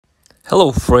Hello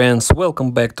friends,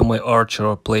 welcome back to my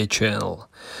Archero play channel.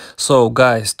 So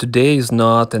guys, today is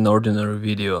not an ordinary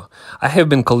video. I have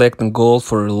been collecting gold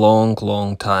for a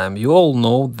long time. You all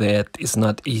know that it's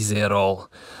not easy at all.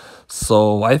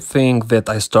 So I think that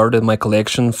I started my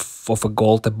collection of a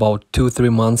gold about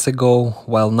 2-3 months ago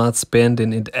while not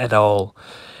spending it at all.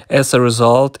 As a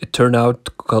result, it turned out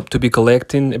to be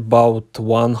collecting about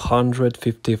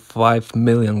 155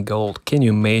 million gold. Can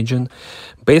you imagine?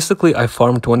 Basically, I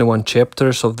farmed 21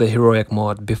 chapters of the heroic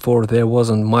mod. Before, there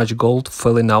wasn't much gold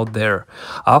falling out there.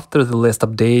 After the last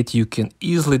update, you can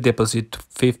easily deposit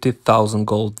 50,000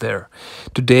 gold there.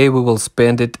 Today we will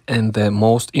spend it, and the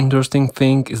most interesting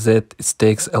thing is that it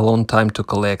takes a long time to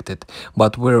collect it.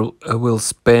 But we'll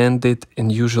spend it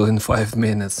usually in 5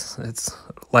 minutes. It's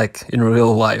like in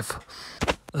real life.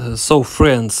 So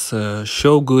friends,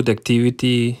 show good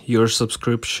activity. Your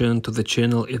subscription to the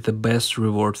channel is the best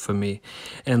reward for me,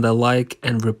 and a like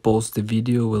and repost the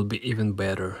video will be even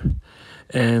better.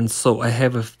 And so I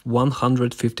have a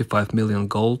 155 million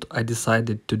gold. I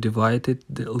decided to divide it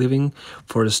living.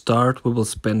 For a start, we will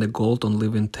spend the gold on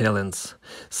living talents,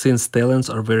 since talents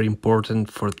are very important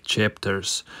for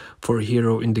chapters, for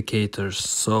hero indicators.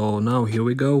 So now here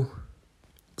we go.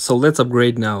 So let's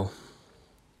upgrade now.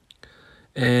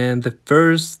 And the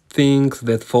first thing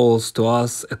that falls to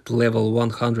us at level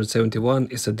 171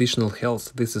 is additional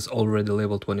health. This is already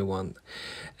level 21.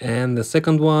 And the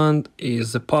second one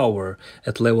is the power.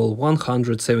 At level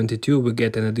 172 we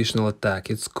get an additional attack.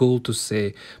 It's cool to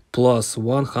say plus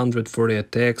 140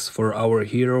 attacks for our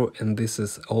hero, and this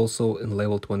is also in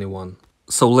level 21.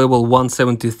 So level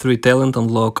 173 talent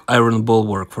unlock Iron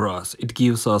Bulwark for us. It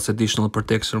gives us additional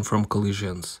protection from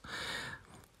collisions.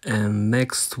 And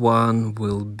next one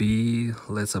will be,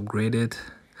 let's upgrade it,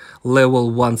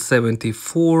 level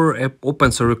 174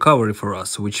 opens a recovery for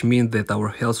us, which means that our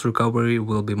health recovery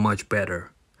will be much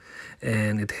better,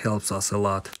 and it helps us a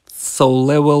lot. So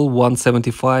level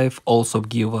 175 also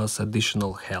give us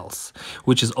additional health,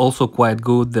 which is also quite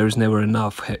good. There's never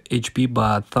enough HP,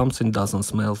 but something doesn't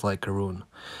smell like a rune.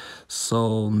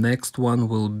 So next one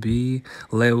will be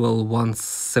level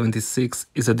 176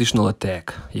 is additional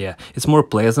attack. Yeah, it's more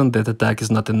pleasant that attack is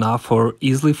not enough for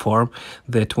easily farm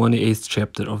the 28th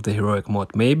chapter of the heroic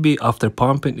mod. Maybe after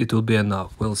pumping it will be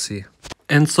enough, we'll see.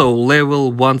 And so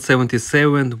level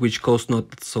 177, which costs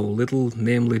not so little,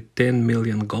 namely 10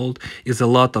 million gold, is a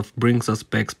lot of brings us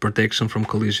back protection from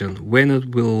collision. When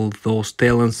it will those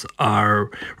talents are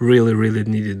really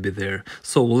needed be there.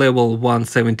 So level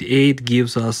 178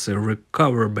 gives us a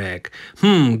recover back.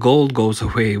 Gold goes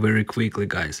away very quickly,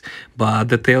 guys, but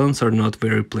the talents are not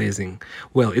very pleasing.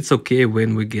 Well, it's okay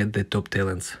when we get the top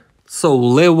talents. So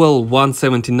level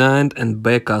 179 and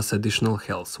back us additional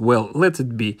health. Well, let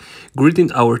it be.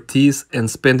 Gritting our teeth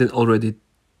and spending already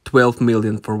 12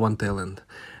 million for one talent.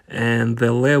 And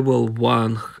the level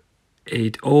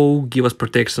 180 give us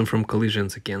protection from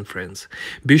collisions again, friends.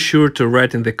 Be sure to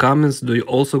write in the comments, do you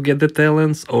also get the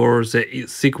talents or the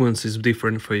sequence is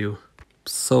different for you?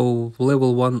 So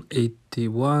level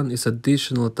 181 is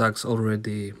additional attacks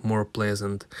already more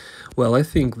pleasant. Well, I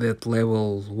think that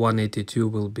level 182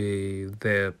 will be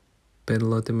the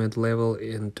penultimate level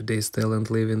in today's talent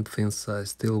living, since I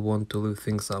still want to live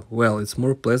things up. Well, it's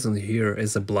more pleasant here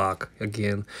as a block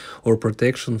again, or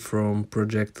protection from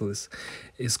projectiles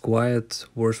is quite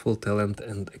worthwhile talent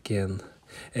and again.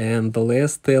 And the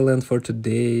last talent for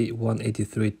today,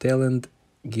 183 talent,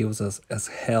 gives us as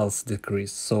health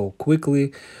decrease. So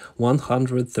quickly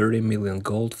 130 million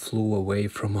gold flew away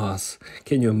from us.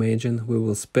 Can you imagine? We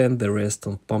will spend the rest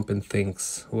on pumping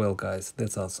things. Well guys,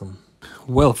 that's awesome.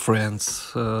 Well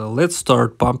friends, let's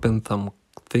start pumping some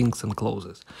things and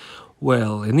clothes.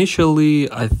 Well, initially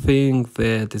I think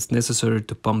that it's necessary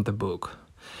to pump the book.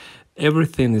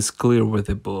 Everything is clear with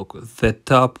the book. The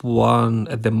top one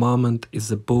at the moment is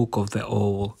the Book of the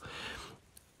Owl,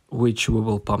 which we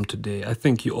will pump today. I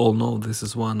think you all know this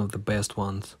is one of the best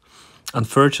ones.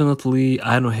 Unfortunately,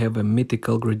 I don't have a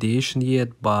mythical gradation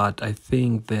yet, but I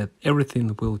think that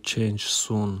everything will change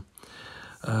soon.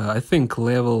 I think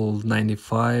level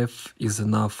 95 is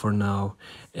enough for now,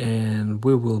 and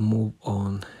we will move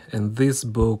on. And this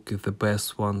book is the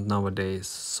best one nowadays,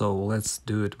 so let's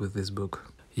do it with this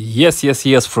book. Yes,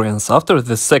 friends, after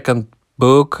the second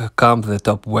book comes the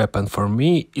top weapon. For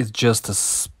me, it's just a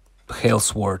Hail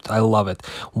Sword. I love it.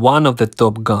 One of the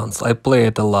top guns. I play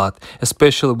it a lot,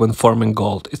 especially when farming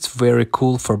gold. It's very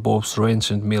cool for both range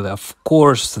and melee. Of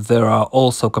course, there are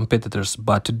also competitors,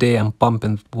 but today I'm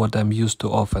pumping what I'm used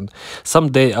to often.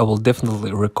 Someday I will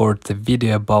definitely record the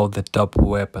video about the top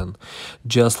weapon,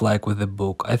 just like with the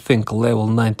book. I think level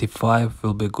 95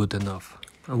 will be good enough.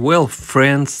 Well,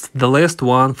 friends, the last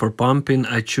one for pumping,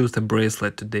 I choose a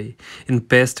bracelet today. In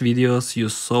past videos, you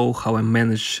saw how I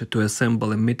managed to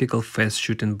assemble a mythical fast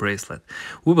shooting bracelet.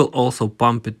 We will also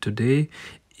pump it today.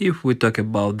 If we talk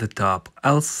about the top,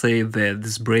 I'll say that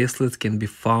this bracelet can be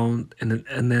found in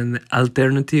an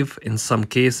alternative, in some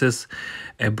cases,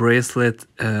 a bracelet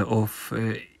of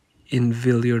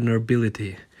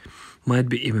invulnerability might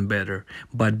be even better,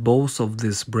 but both of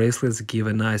these bracelets give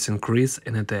a nice increase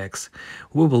in attacks.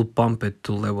 We will pump it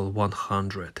to level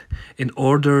 100 in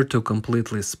order to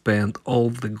completely spend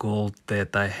all the gold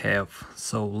that I have.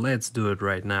 So let's do it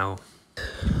right now.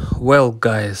 Well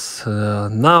guys,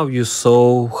 now you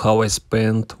saw how I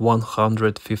spent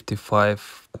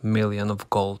 155 million of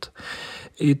gold.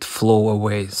 It flew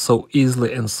away so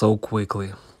easily and so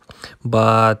quickly,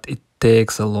 but it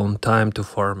takes a long time to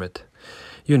farm it.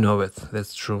 You know it,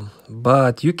 that's true.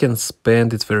 But you can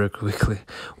spend it very quickly.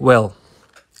 Well,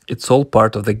 it's all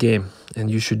part of the game, and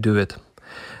you should do it.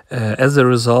 As a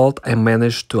result, I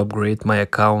managed to upgrade my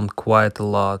account quite a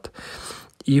lot.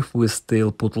 If we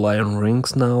still put lion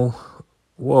rings now,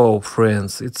 whoa,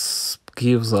 friends, it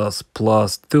gives us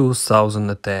plus 2000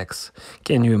 attacks.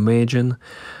 Can you imagine?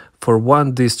 For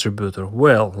one distributor.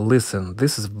 Well, listen,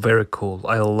 this is very cool.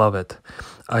 I love it.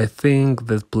 I think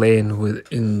that playing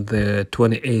with in the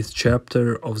 28th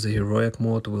chapter of the heroic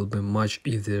mode will be much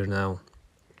easier now.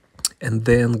 And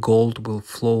then gold will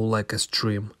flow like a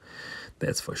stream.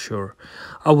 That's for sure.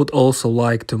 I would also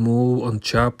like to move on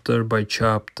chapter by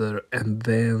chapter and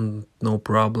then no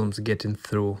problems getting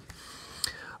through.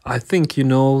 I think you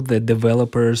know that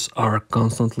developers are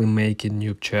constantly making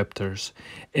new chapters.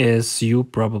 As you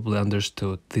probably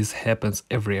understood, this happens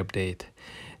every update.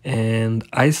 And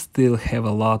I still have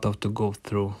a lot of to go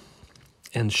through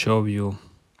and show you.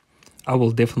 I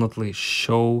will definitely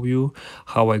show you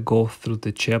how I go through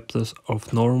the chapters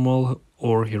of normal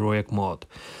or heroic mode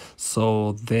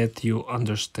so that you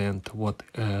understand what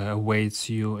awaits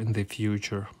you in the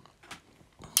future.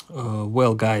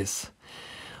 Well guys,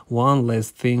 one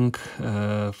last thing,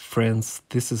 friends,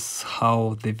 this is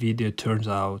how the video turns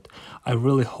out. I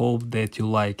really hope that you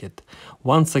like it.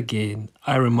 Once again,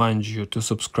 I remind you to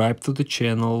subscribe to the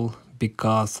channel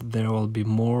because there will be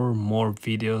more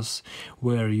videos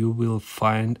where you will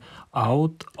find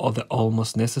out all the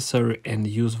almost necessary and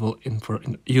useful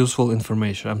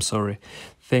information. I'm sorry.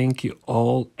 Thank you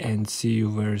all and see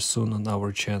you very soon on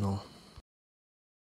our channel.